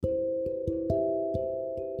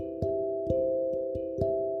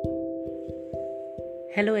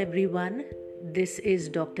Hello everyone, this is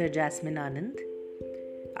Dr. Jasmine Anand.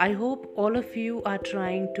 I hope all of you are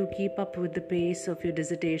trying to keep up with the pace of your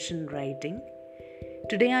dissertation writing.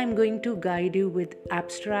 Today I am going to guide you with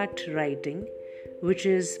abstract writing, which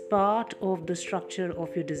is part of the structure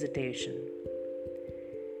of your dissertation.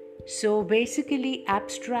 So basically,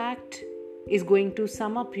 abstract is going to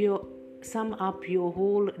sum up your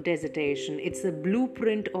whole dissertation. It's a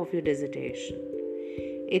blueprint of your dissertation.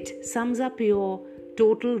 It sums up your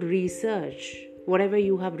total research, whatever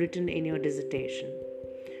you have written in your dissertation.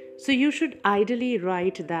 So you should ideally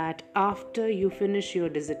write that after you finish your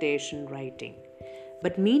dissertation writing.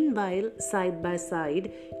 But meanwhile, side by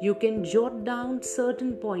side, you can jot down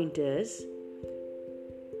certain pointers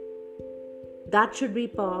that should be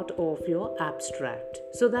part of your abstract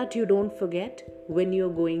so that you don't forget when you're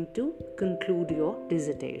going to conclude your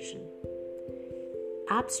dissertation.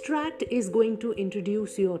 Abstract is going to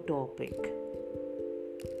introduce your topic.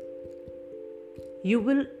 You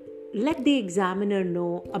will let the examiner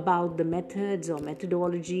know about the methods or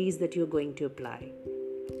methodologies that you're going to apply.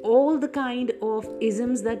 All the kind of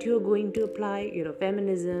isms that you're going to apply,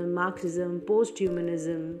 feminism, Marxism,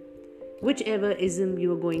 post-humanism, whichever ism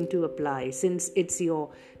you're going to apply, since it's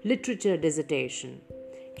your literature dissertation.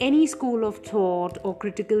 Any school of thought or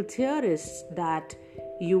critical theorists that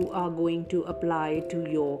you are going to apply to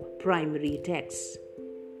your primary texts.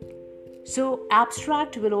 So,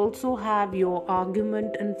 abstract will also have your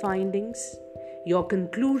argument and findings, your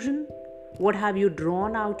conclusion, what have you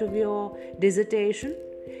drawn out of your dissertation.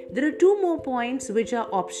 There are two more points which are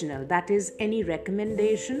optional, that is any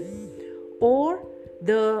recommendation or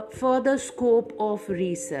the further scope of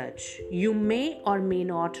research. You may or may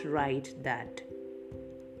not write that.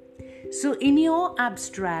 So in your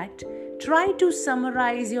abstract, try to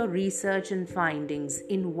summarize your research and findings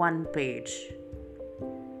in one page.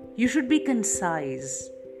 You should be concise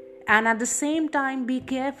and at the same time be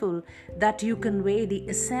careful that you convey the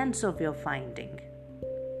essence of your finding.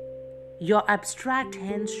 Your abstract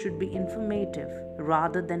hence should be informative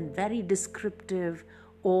rather than very descriptive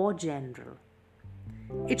or general.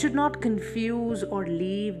 It should not confuse or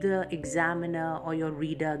leave the examiner or your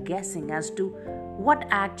reader guessing as to what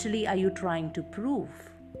actually are you trying to prove.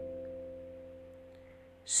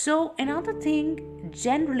 So another thing,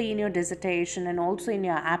 generally in your dissertation and also in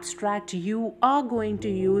your abstract, you are going to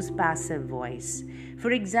use passive voice.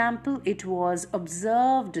 For example, it was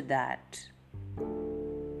observed that.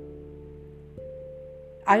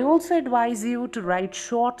 I also advise you to write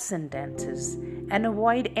short sentences and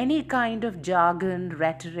avoid any kind of jargon,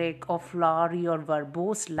 rhetoric, or flowery or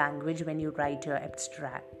verbose language when you write your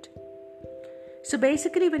abstract. So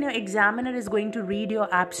basically, when your examiner is going to read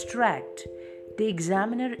your abstract, the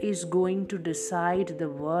examiner is going to decide the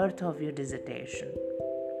worth of your dissertation.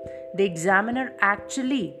 The examiner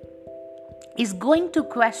actually is going to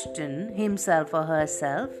question himself or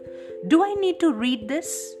herself, do I need to read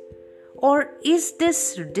this? Or is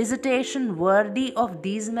this dissertation worthy of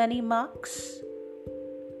these many marks?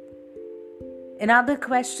 Another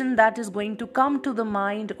question that is going to come to the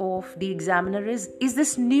mind of the examiner is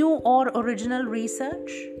this new or original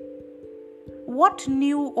research? What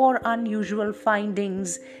new or unusual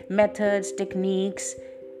findings, methods, techniques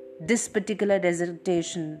this particular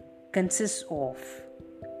dissertation consists of?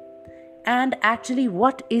 And actually,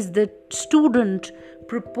 what is the student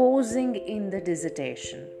proposing in the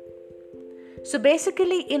dissertation? So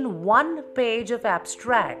basically, in one page of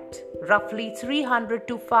abstract, roughly 300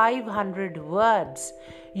 to 500 words,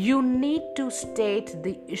 you need to state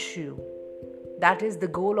the issue. That is the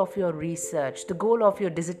goal of your research, the goal of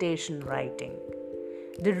your dissertation writing.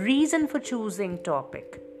 The reason for choosing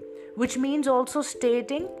topic, which means also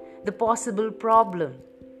stating the possible problem,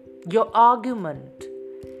 your argument.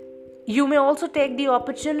 You may also take the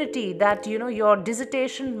opportunity that your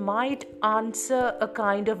dissertation might answer a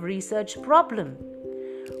kind of research problem,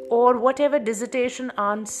 or whatever dissertation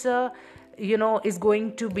answer is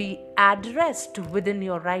going to be addressed within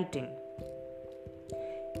your writing.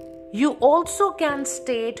 You also can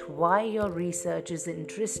state why your research is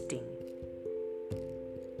interesting.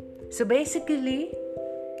 So basically,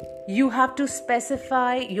 you have to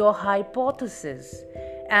specify your hypothesis,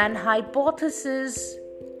 and hypothesis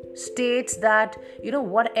states that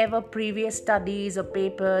whatever previous studies or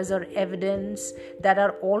papers or evidence that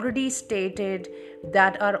are already stated,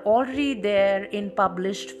 that are already there in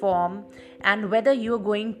published form, and whether you're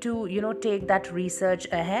going to take that research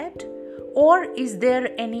ahead, or is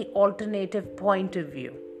there any alternative point of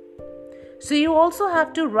view. So you also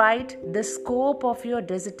have to write the scope of your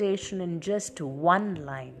dissertation in just one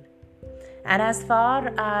line. And as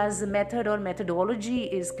far as method or methodology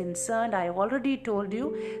is concerned, I already told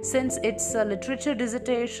you, since it's a literature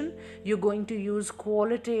dissertation, you're going to use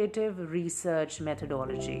qualitative research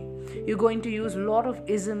methodology. You're going to use a lot of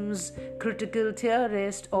isms, critical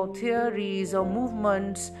theorists or theories or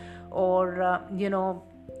movements, or,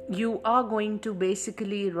 you are going to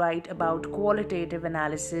basically write about qualitative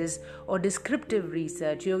analysis or descriptive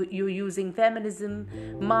research. You're using feminism,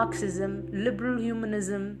 Marxism, liberal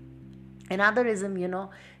humanism, and otherism,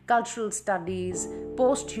 cultural studies,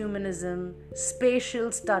 post-humanism,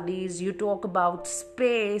 spatial studies. You talk about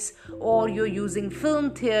space, or you're using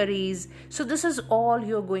film theories. So this is all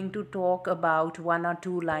you're going to talk about, 1 or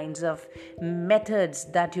 2 lines of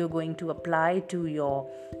methods that you're going to apply to your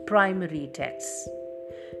primary texts.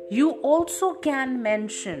 You also can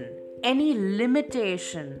mention any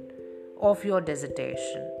limitation of your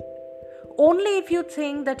dissertation. Only if you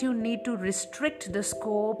think that you need to restrict the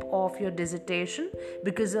scope of your dissertation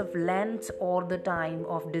because of length or the time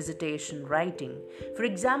of dissertation writing. For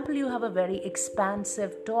example, you have a very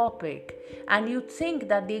expansive topic and you think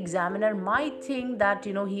that the examiner might think that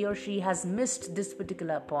he or she has missed this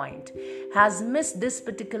particular point, has missed this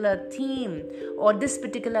particular theme or this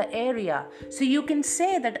particular area. So you can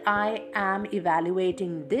say that I am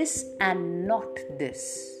evaluating this and not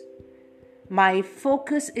this. My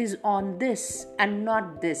focus is on this and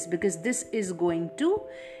not this, because this is going to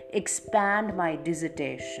expand my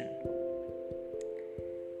dissertation.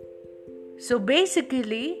 So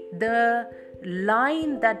basically, the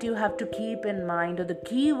line that you have to keep in mind, or the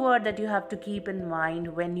keyword that you have to keep in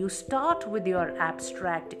mind when you start with your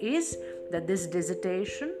abstract, is that this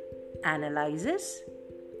dissertation analyzes,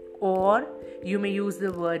 or you may use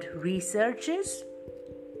the word researches,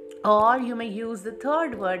 or you may use the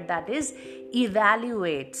third word, that is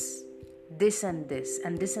evaluates this and this.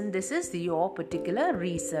 And this is your particular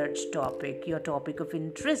research topic, your topic of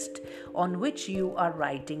interest on which you are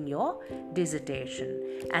writing your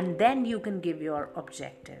dissertation. And then you can give your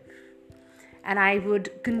objective. And I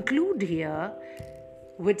would conclude here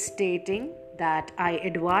with stating that I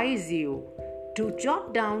advise you to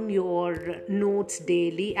jot down your notes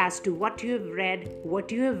daily as to what you have read, what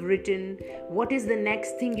you have written, what is the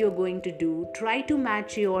next thing you're going to do. Try to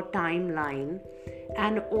match your timeline,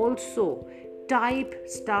 and also type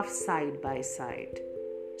stuff side by side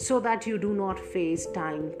so that you do not face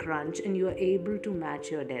time crunch and you are able to match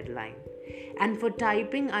your deadline. And for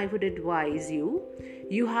typing, I would advise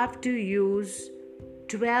you have to use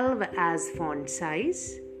 12 as font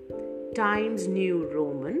size, Times New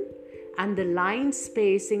Roman, and the line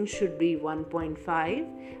spacing should be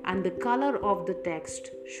 1.5, and the color of the text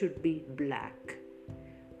should be black.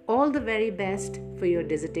 All the very best for your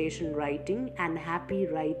dissertation writing, and happy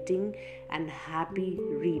writing and happy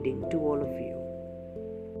reading to all of you.